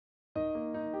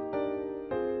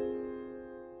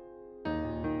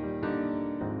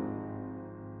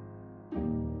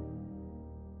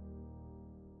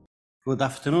Good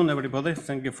afternoon, everybody.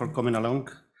 Thank you for coming along.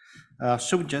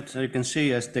 Subject, you can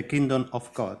see, is the kingdom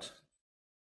of God.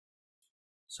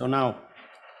 So now,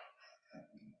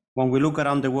 when we look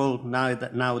around the world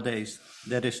nowadays,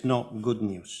 there is no good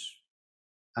news,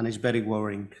 and it's very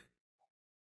worrying.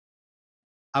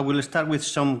 I will start with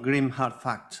some grim hard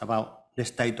facts about the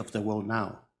state of the world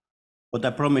now, but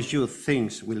I promise you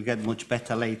things will get much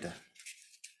better later.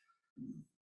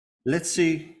 Let's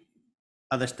see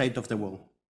at the state of the world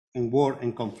in war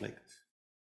and conflict.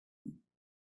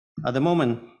 At the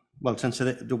moment, well, since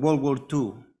the World War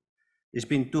II, there's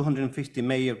been 250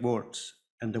 major wars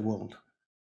in the world,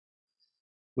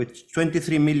 with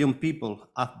 23 million people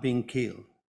have been killed.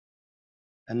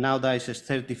 And now there is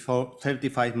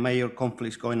 35 major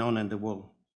conflicts going on in the world.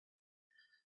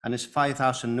 And it's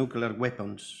 5,000 nuclear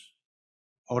weapons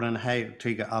or an high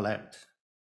trigger alert.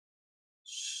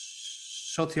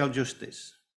 Social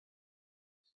justice.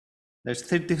 There's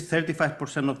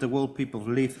 35% of the world people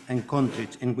live in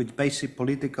countries in which basic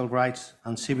political rights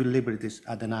and civil liberties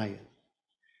are denied.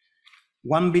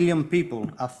 1 billion people,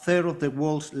 a third of the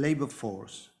world's labor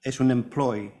force, is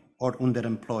unemployed or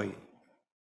underemployed.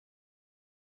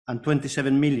 And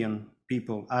 27 million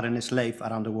people are enslaved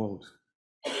around the world.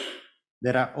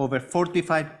 There are over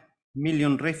 45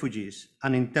 million refugees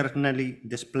and internally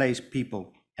displaced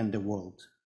people in the world.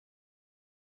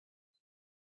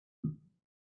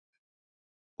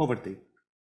 Poverty.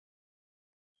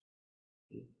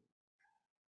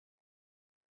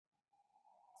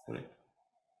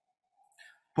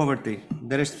 Poverty.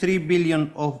 There is 3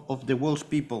 billion of the world's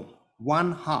people,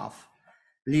 one half,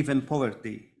 live in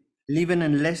poverty, living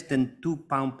in less than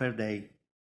 £2 per day.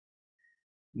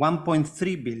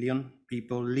 1.3 billion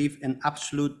people live in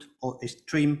absolute or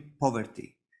extreme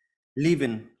poverty,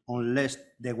 living on less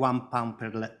than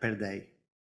 £1 per day.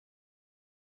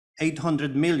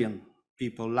 800 million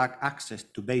people lack access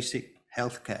to basic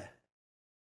health care.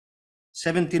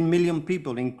 17 million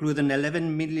people, including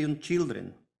 11 million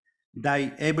children,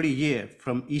 die every year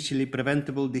from easily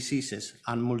preventable diseases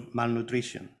and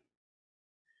malnutrition.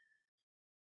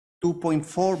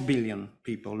 2.4 billion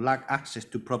people lack access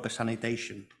to proper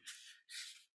sanitation,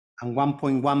 and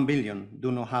 1.1 billion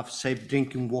do not have safe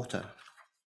drinking water.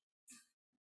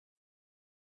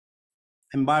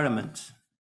 Environment.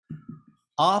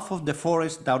 Half of the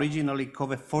forests that originally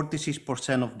covered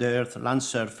 46% of the Earth's land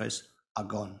surface are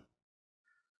gone.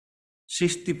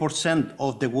 60%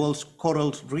 of the world's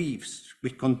coral reefs,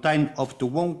 which contain up to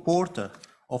 1/4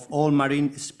 of all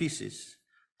marine species,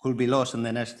 could be lost in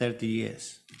the next 30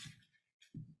 years.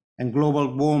 And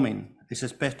global warming is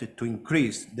expected to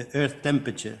increase the Earth's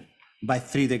temperature by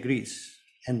 3 degrees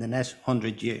in the next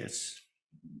 100 years.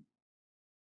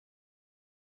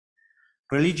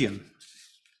 Religion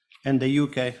in the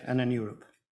UK and in Europe.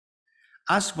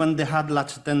 As when they had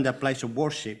last attended a place of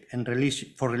worship and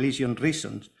for religious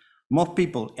reasons, most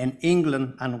people in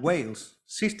England and Wales,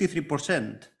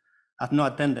 63%, have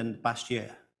not attended in the past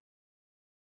year.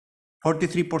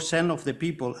 43% of the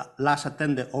people last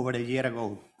attended over a year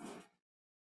ago.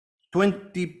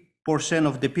 20%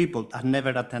 of the people have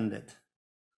never attended.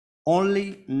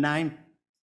 Only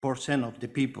 9% of the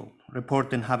people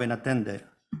reporting having attended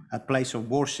a place of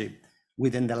worship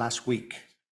within the last week.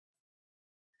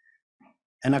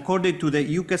 And according to the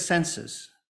UK census,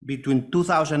 between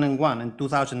 2001 and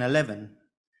 2011,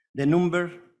 the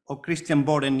number of Christians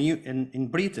born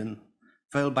in Britain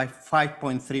fell by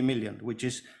 5.3 million, which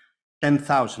is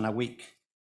 10,000 a week.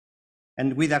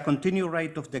 And with a continued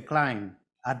rate of decline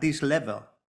at this level,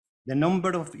 the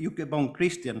number of UK-born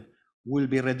Christians will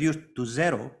be reduced to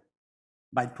 0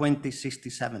 by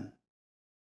 2067.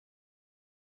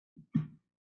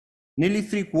 Nearly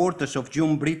 3/4 of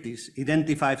young British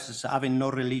identifies as having no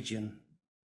religion.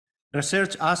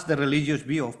 Research asked the religious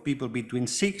view of people between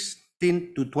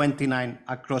 16 to 29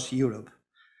 across Europe,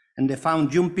 and they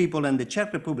found young people in the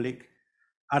Czech Republic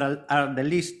are the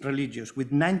least religious,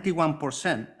 with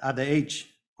 91% at the age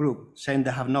group saying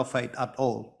they have no faith at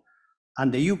all,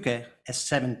 and the UK is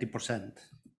 70%.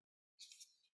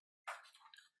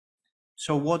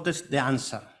 So what is the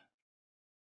answer?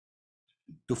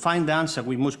 To find the answer,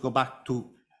 we must go back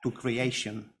to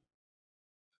creation.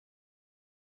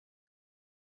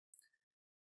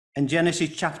 In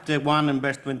Genesis chapter 1 and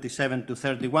verse 27 to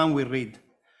 31, we read,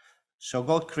 "So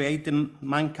God created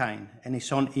mankind in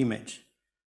his own image.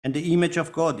 In the image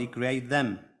of God, he created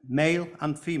them, male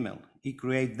and female, he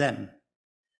created them.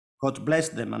 God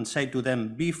blessed them and said to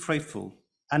them, be fruitful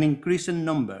and increase in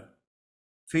number,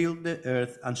 fill the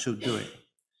earth and subdue it.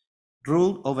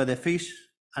 Rule over the fish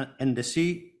in the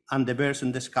sea and the birds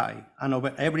in the sky, and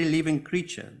over every living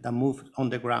creature that moves on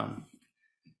the ground.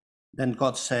 Then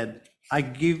God said, I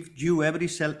give you every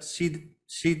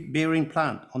seed-bearing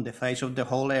plant on the face of the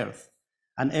whole earth,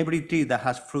 and every tree that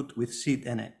has fruit with seed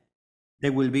in it. They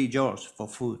will be yours for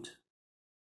food.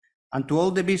 And to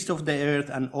all the beasts of the earth,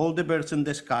 and all the birds in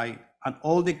the sky, and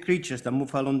all the creatures that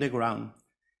move along the ground,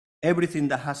 everything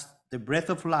that has the breath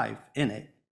of life in it,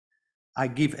 I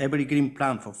give every green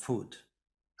plant for food.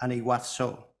 And it was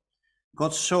so.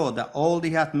 God saw that all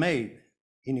he had made,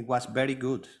 and it was very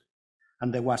good.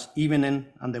 And there was evening,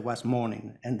 and there was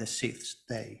morning, and the sixth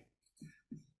day.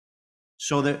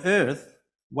 So the earth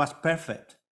was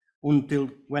perfect until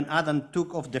when Adam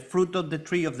took of the fruit of the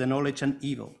tree of the knowledge and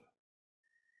evil.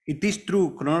 It is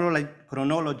true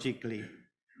chronologically,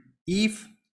 Eve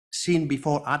sinned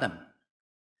before Adam.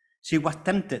 She was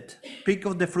tempted, picked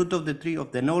of the fruit of the tree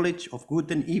of the knowledge of good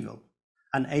and evil,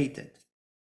 and ate it.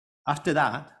 After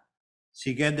that,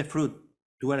 she gave the fruit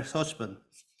to her husband,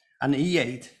 and he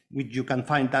ate, which you can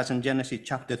find that in Genesis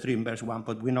chapter 3, verse 1,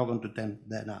 but we're not going to turn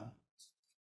there now.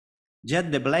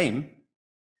 Yet the blame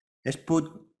is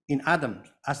put in Adam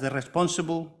as the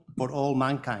responsible for all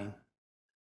mankind.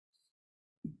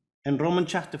 In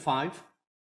Romans chapter 5,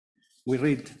 we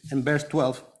read in verse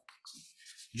 12,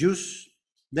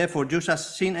 therefore, just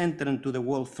as sin entered into the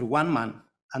world through one man,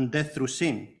 and death through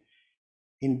sin,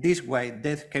 in this way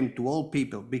death came to all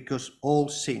people because all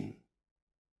sinned.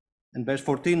 In verse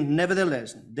 14,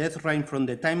 nevertheless, death reigned from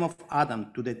the time of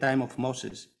Adam to the time of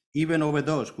Moses, even over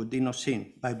those who did not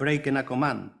sin, by breaking a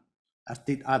command, as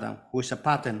did Adam, who is a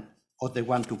pattern of the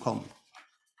one to come.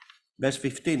 Verse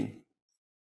 15,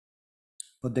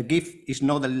 but the gift is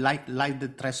not like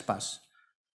the trespass.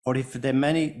 For if the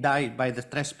many died by the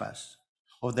trespass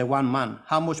of the one man,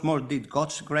 how much more did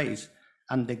God's grace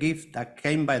and the gift that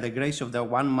came by the grace of the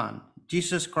one man,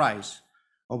 Jesus Christ,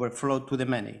 overflow to the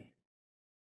many?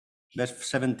 Verse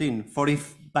 17, for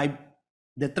if by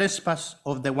the trespass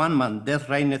of the one man death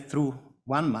reigned through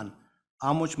one man,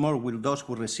 how much more will those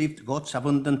who received God's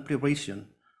abundant provision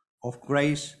of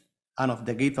grace and of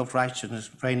the gift of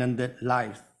righteousness reign in the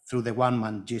life through the one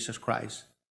man, Jesus Christ?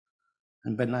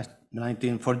 And verse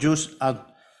 19, for just as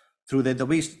through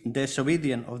the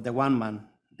disobedience of the one man,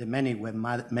 the many were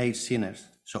made sinners,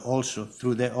 so also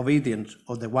through the obedience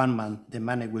of the one man, the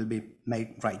many will be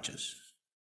made righteous.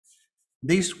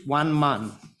 This one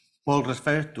man Paul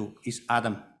refers to is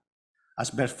Adam, as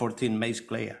verse 14 makes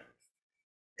clear.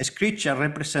 Scripture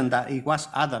represents that it was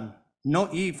Adam,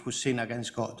 not Eve, who sinned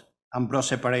against God and brought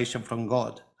separation from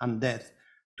God and death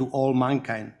to all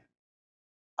mankind.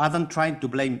 Adam tried to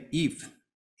blame Eve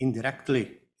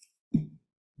indirectly.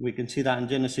 We can see that in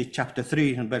Genesis chapter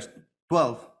 3 and verse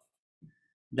 12.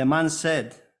 The man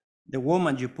said, the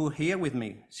woman you put here with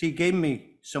me, she gave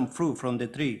me some fruit from the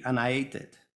tree and I ate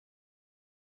it.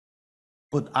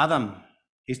 But Adam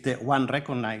is the one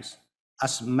recognized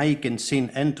as making sin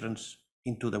entrance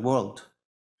into the world.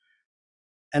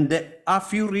 And there are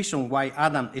few reasons why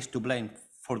Adam is to blame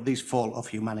for this fall of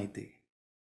humanity.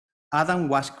 Adam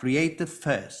was created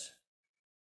first,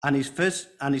 and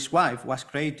his wife was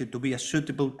created to be a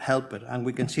suitable helper, and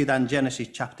we can see that in Genesis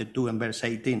chapter 2 and verse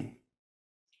 18.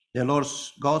 The Lord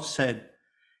God said,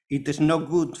 it is not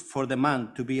good for the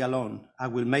man to be alone. I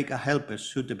will make a helper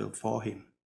suitable for him.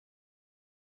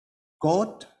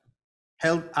 God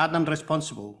held Adam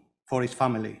responsible for his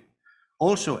family.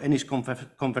 Also, in his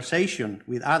conversation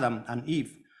with Adam and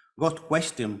Eve, God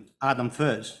questioned Adam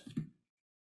first.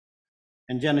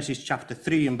 In Genesis chapter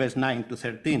 3 and verse 9 to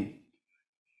 13.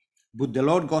 But the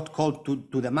Lord God called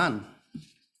to the man,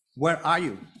 where are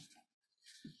you?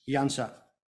 He answered,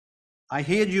 I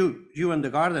heard you in the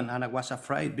garden, and I was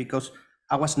afraid because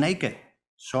I was naked,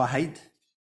 so I hid.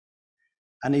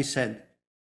 And he said,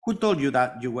 who told you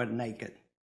that you were naked?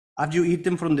 Have you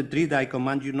eaten from the tree that I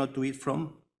command you not to eat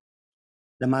from?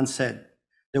 The man said,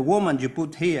 the woman you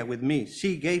put here with me,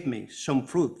 she gave me some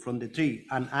fruit from the tree,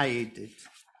 and I ate it.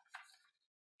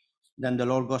 Then the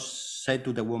Lord God said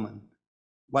to the woman,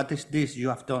 what is this you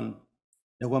have done?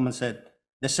 The woman said,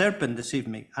 the serpent deceived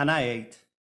me, and I ate.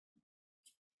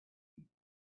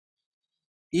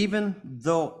 Even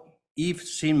though Eve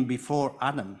sinned before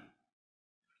Adam,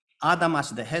 Adam, as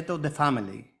the head of the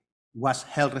family, was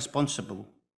held responsible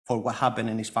for what happened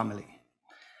in his family.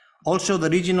 Also, the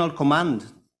original command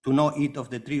to not eat of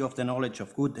the tree of the knowledge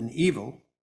of good and evil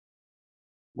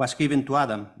was given to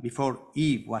Adam before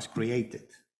Eve was created.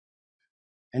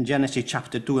 In Genesis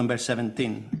chapter 2 and verse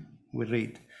 17, we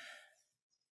read,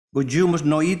 but you must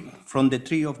not eat from the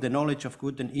tree of the knowledge of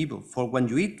good and evil, for when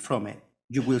you eat from it,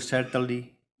 you will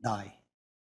certainly die.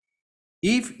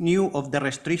 Eve knew of the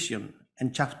restriction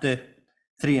in chapter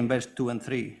 3 and verse 2 and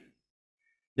 3.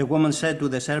 The woman said to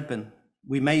the serpent,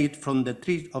 we may eat from the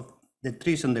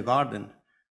trees in the garden,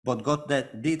 but God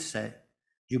did say,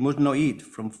 you must not eat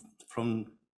from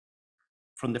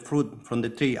the fruit from the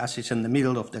tree as is in the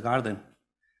middle of the garden,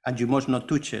 and you must not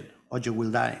touch it, or you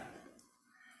will die.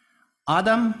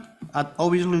 Adam had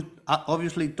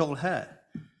obviously told her,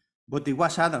 but it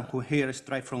was Adam who heard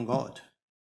straight from God.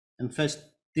 In 1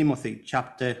 Timothy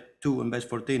chapter 2 and verse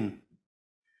 14.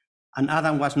 And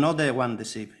Adam was not the one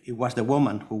deceived, it was the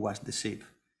woman who was deceived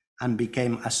and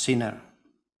became a sinner.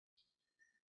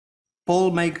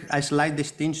 Paul makes a slight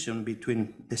distinction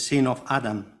between the sin of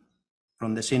Adam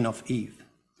from the sin of Eve.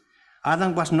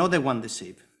 Adam was not the one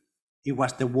deceived, it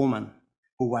was the woman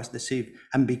who was deceived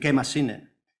and became a sinner.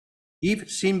 Eve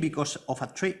sinned because of a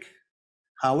trick.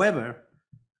 However,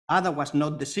 Adam was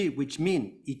not deceived, which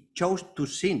means he chose to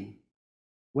sin.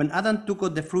 When Adam took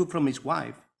out the fruit from his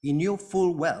wife, he knew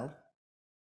full well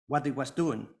what he was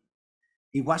doing.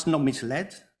 He was not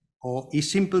misled, or he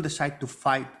simply decided to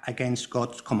fight against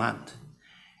God's command.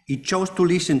 He chose to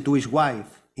listen to his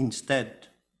wife instead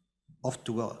of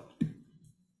to God.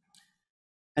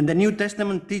 And the New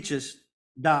Testament teaches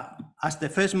that as the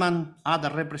first man,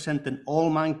 Adam represented all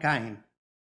mankind,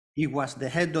 he was the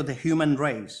head of the human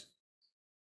race,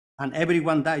 and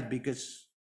everyone died because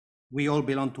we all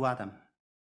belong to Adam.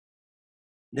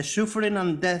 The suffering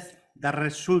and death that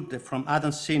resulted from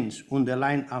Adam's sins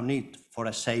underline our need for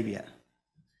a savior.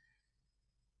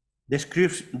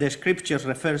 The scriptures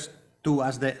refers to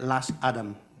as the last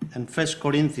Adam in 1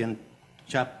 Corinthians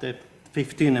chapter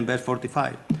 15 and verse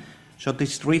 45. So it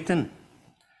is written,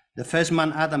 the first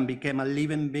man Adam became a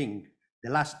living being,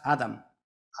 the last Adam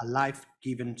a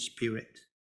life-giving spirit.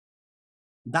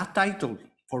 That title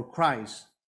for Christ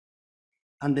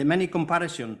and the many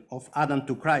comparisons of Adam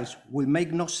to Christ will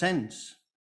make no sense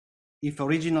if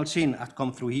original sin had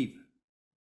come through Eve.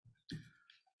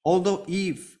 Although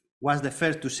Eve was the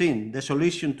first to sin, the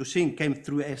solution to sin came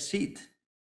through a seed.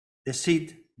 The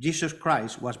seed, Jesus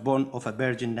Christ, was born of a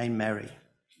virgin named Mary.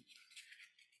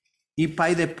 He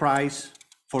paid the price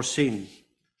for sin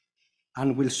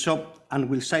and will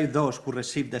save those who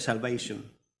receive the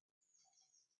salvation.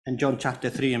 In John chapter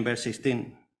 3 and verse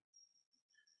 16.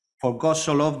 For God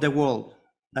so loved the world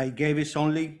that he gave his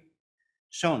only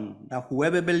Son, that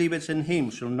whoever believes in him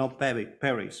shall not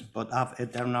perish, but have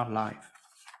eternal life.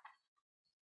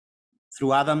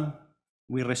 Through Adam,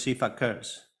 we receive a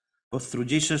curse, but through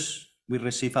Jesus, we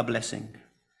receive a blessing.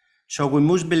 So we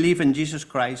must believe in Jesus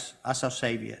Christ as our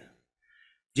Savior.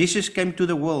 Jesus came to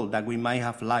the world that we might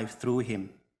have life through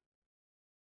him.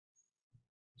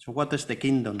 So what is the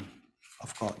kingdom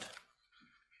of God?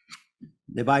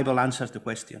 The Bible answers the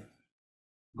question.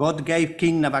 God gave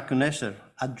King Nebuchadnezzar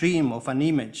a dream of an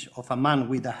image of a man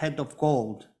with a head of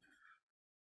gold,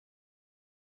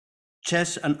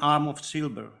 chest and arm of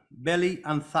silver, belly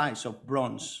and thighs of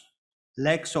bronze,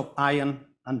 legs of iron,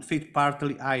 and feet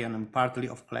partly iron and partly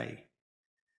of clay.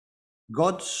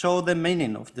 God saw the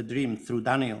meaning of the dream through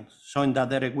Daniel, showing that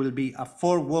there will be a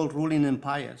 4 world ruling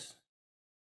empires.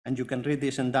 And you can read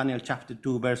this in Daniel chapter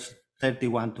 2, verse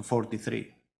 31 to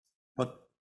 43. But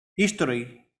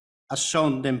history has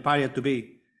shown the empire to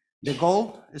be: the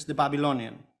gold is the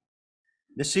Babylonian,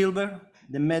 the silver,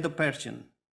 the Medo-Persian,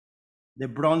 the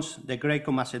bronze, the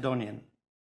Greco-Macedonian,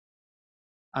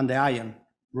 and the iron,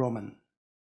 Roman.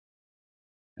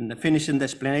 And finishing the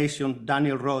explanation,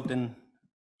 Daniel wrote in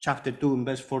chapter 2 and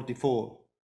verse 44.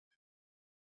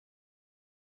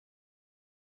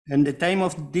 In the time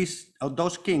of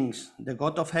those kings, the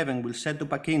God of heaven will set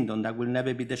up a kingdom that will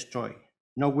never be destroyed,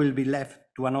 nor will be left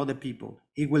to another people.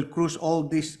 He will crush all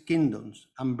these kingdoms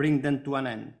and bring them to an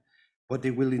end, but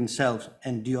it will himself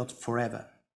endure forever.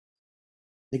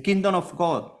 The kingdom of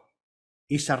God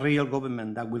is a real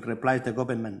government that will replace the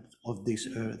government of this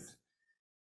earth.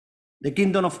 The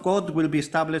kingdom of God will be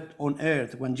established on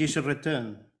earth when Jesus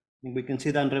returns. We can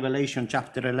see that in Revelation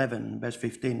chapter 11, verse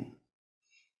 15.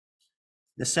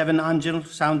 The 7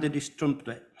 angels sounded his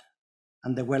trumpet,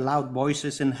 and there were loud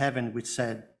voices in heaven which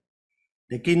said,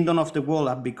 the kingdom of the world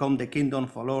has become the kingdom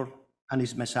of our Lord and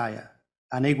his Messiah,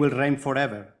 and it will reign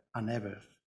forever and ever.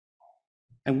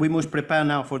 And we must prepare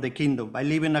now for the kingdom by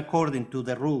living according to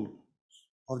the rules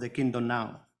of the kingdom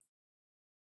now.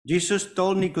 Jesus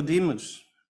told Nicodemus,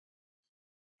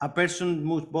 a person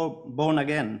must be born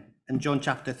again, in John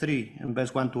chapter 3, in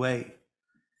verse 1 to 8.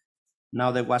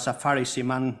 Now there was a Pharisee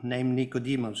man named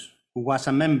Nicodemus, who was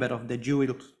a member of the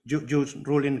Jews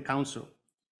ruling council.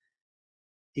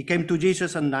 He came to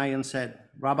Jesus at night and said,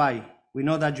 Rabbi, we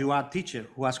know that you are a teacher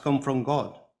who has come from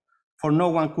God, for no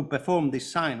one could perform these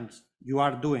signs you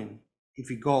are doing if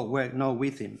God were not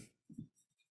with him.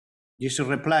 Jesus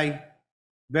replied,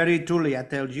 Very truly, I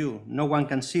tell you, no one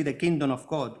can see the kingdom of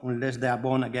God unless they are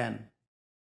born again.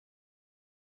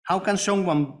 How can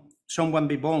someone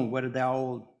be born where they are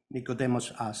old?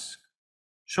 Nicodemus asked.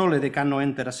 Surely they cannot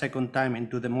enter a second time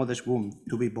into the mother's womb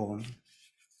to be born.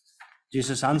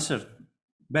 Jesus answered,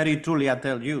 very truly, I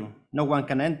tell you, no one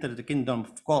can enter the kingdom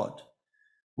of God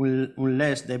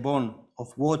unless they are born of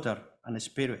water and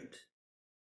spirit.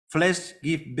 Flesh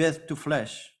gives birth to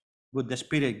flesh, but the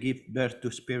spirit gives birth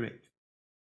to spirit.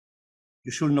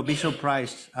 You should not be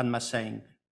surprised at my saying,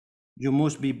 you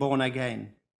must be born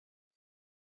again.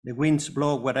 The winds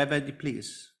blow wherever they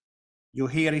please. You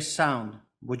hear its sound,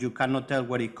 but you cannot tell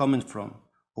where it comes from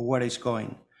or where it's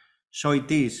going. So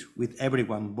it is with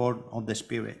everyone born of the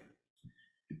Spirit.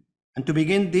 And to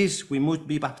begin this, we must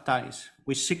be baptized,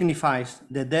 which signifies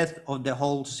the death of the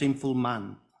whole sinful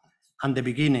man and the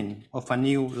beginning of a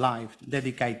new life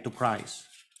dedicated to Christ.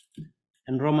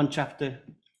 In Romans chapter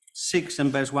 6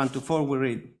 and verse 1 to 4, we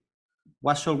read,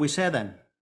 what shall we say then?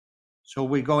 Shall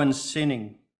we go on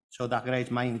sinning so that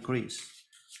grace might increase?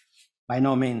 By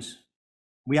no means.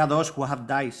 We are those who have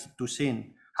died to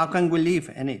sin. How can we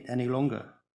live in it any longer?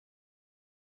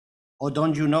 Or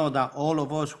don't you know that all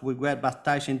of us who were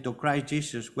baptized into Christ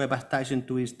Jesus were baptized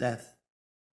into his death?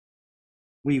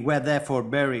 We were therefore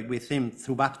buried with him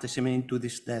through baptism into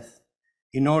this death,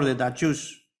 in order that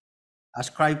just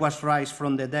as Christ was raised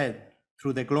from the dead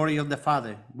through the glory of the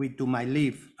Father, we too might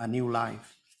live a new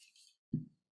life.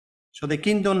 So the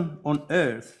kingdom on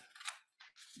earth,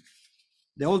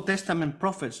 the Old Testament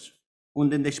prophets,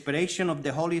 under the inspiration of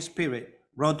the Holy Spirit,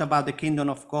 wrote about the kingdom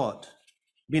of God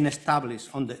being established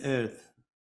on the earth.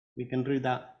 We can read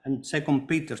that in 2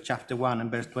 Peter chapter 1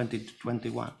 and verse 20 to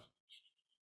 21.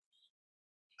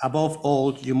 Above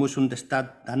all, you must understand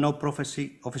that no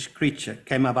prophecy of Scripture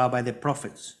came about by the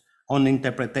prophets on the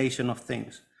interpretation of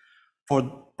things.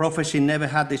 For prophecy never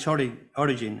had its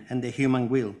origin in the human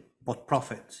will, but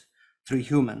prophets, through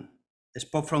human,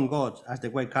 spoke from God as they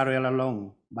were carried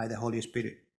along by the Holy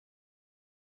Spirit.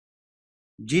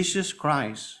 Jesus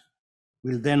Christ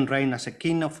will then reign as a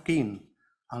King of kings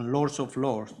and Lord of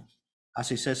lords,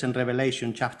 as it says in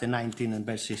Revelation chapter 19 and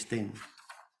verse 16.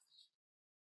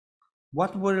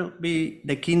 What will be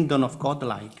the kingdom of God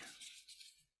like?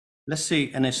 Let's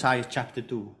see in Isaiah chapter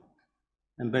 2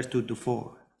 and verse 2 to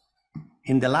 4.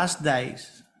 In the last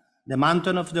days, the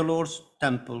mountain of the Lord's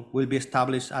temple will be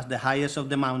established as the highest of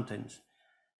the mountains.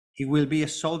 It will be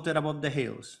exalted above the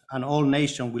hills, and all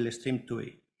nations will stream to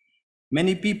it.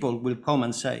 Many people will come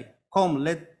and say, come,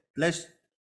 let's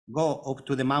go up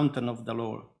to the mountain of the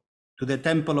Lord, to the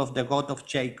temple of the God of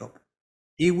Jacob.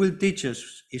 He will teach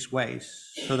us his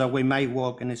ways, so that we may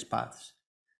walk in his paths.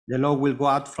 The Lord will go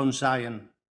out from Zion,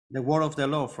 the word of the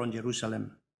Lord from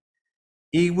Jerusalem.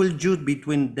 He will judge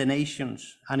between the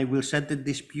nations, and he will settle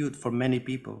dispute for many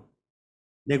people.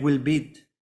 They will beat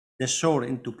the sword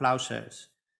into plowshares,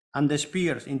 and the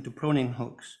spears into pruning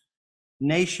hooks.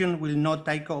 Nation will not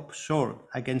take up sword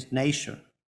against nation,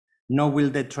 nor will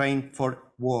they train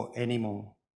for war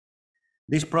anymore.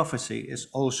 This prophecy is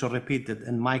also repeated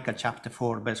in Micah chapter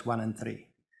 4, verse 1 and 3.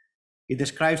 It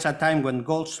describes a time when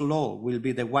God's law will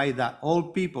be the way that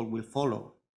all people will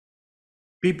follow.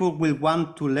 People will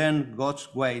want to learn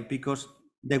God's way because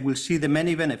they will see the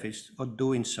many benefits of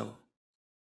doing so.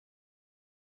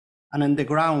 And in the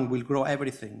ground will grow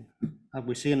everything, as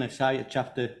we see in Isaiah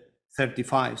chapter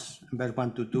 35, verse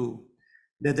 1 to 2.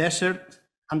 The desert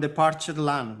and the parched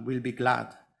land will be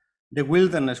glad. The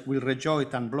wilderness will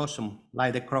rejoice and blossom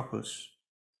like the crocus.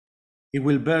 It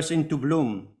will burst into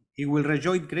bloom. It will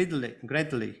rejoice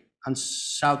greatly and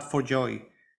shout for joy.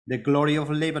 The glory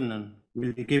of Lebanon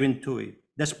will be given to it.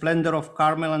 The splendor of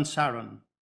Carmel and Sharon.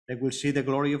 They will see the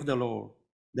glory of the Lord,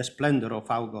 the splendor of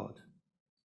our God.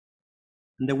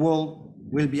 And the world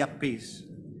will be at peace.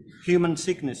 Human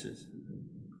sicknesses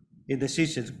and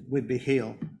diseases will be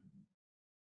healed.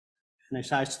 And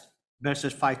Isaiah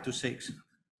verses 5 to 6.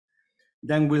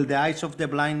 Then will the eyes of the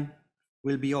blind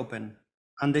will be opened,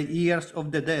 and the ears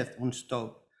of the deaf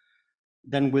unstopped.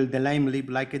 Then will the lame leap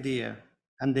like a deer,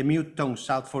 and the mute tongue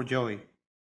shout for joy.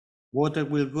 Water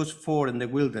will gush forth in the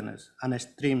wilderness, and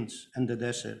streams in the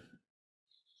desert.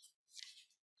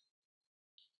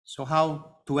 So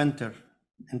how to enter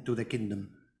into the kingdom?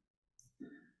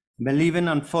 Believing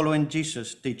and following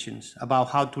Jesus' teachings about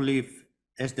how to live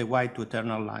is the way to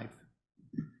eternal life.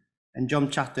 In John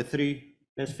chapter 3,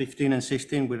 verse 15 and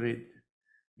 16, we read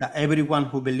that everyone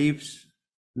who believes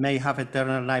may have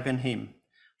eternal life in him.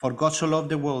 For God so loved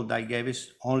the world that he gave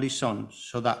his only Son,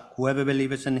 so that whoever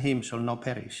believes in him shall not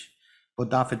perish,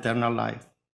 but have eternal life.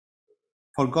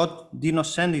 For God did not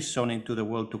send his Son into the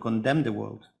world to condemn the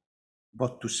world,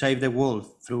 but to save the world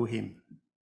through him.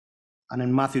 And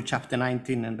in Matthew chapter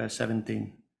 19 and verse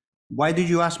 17, why did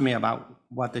you ask me about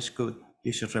what is good?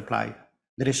 Jesus replied,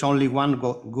 there is only one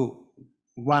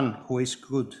who is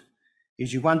good.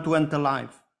 If you want to enter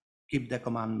life, keep the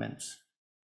commandments.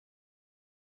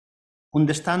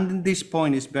 Understanding this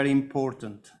point is very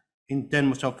important in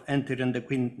terms of entering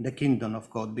the kingdom of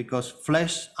God, because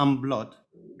flesh and blood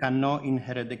cannot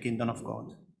inherit the kingdom of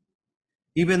God.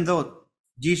 Even though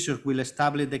Jesus will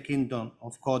establish the kingdom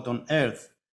of God on earth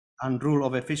and rule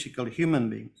over physical human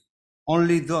beings,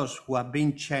 only those who have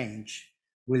been changed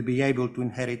will be able to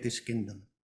inherit this kingdom.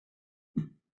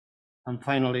 And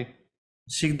finally,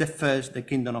 seek the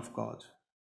kingdom of God.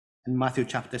 In Matthew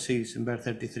chapter 6 and verse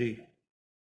 33,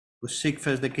 to seek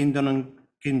first the kingdom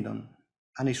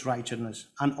and his righteousness,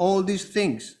 and all these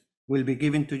things will be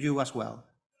given to you as well.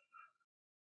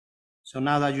 So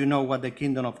now that you know what the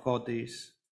kingdom of God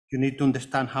is, you need to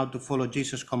understand how to follow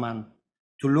Jesus' command,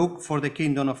 to look for the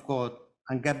kingdom of God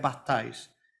and get baptized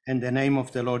in the name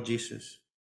of the Lord Jesus.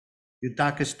 Your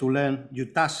task is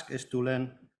to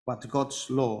learn what God's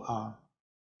law are,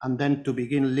 and then to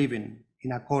begin living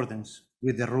in accordance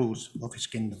with the rules of his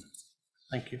kingdom.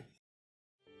 Thank you.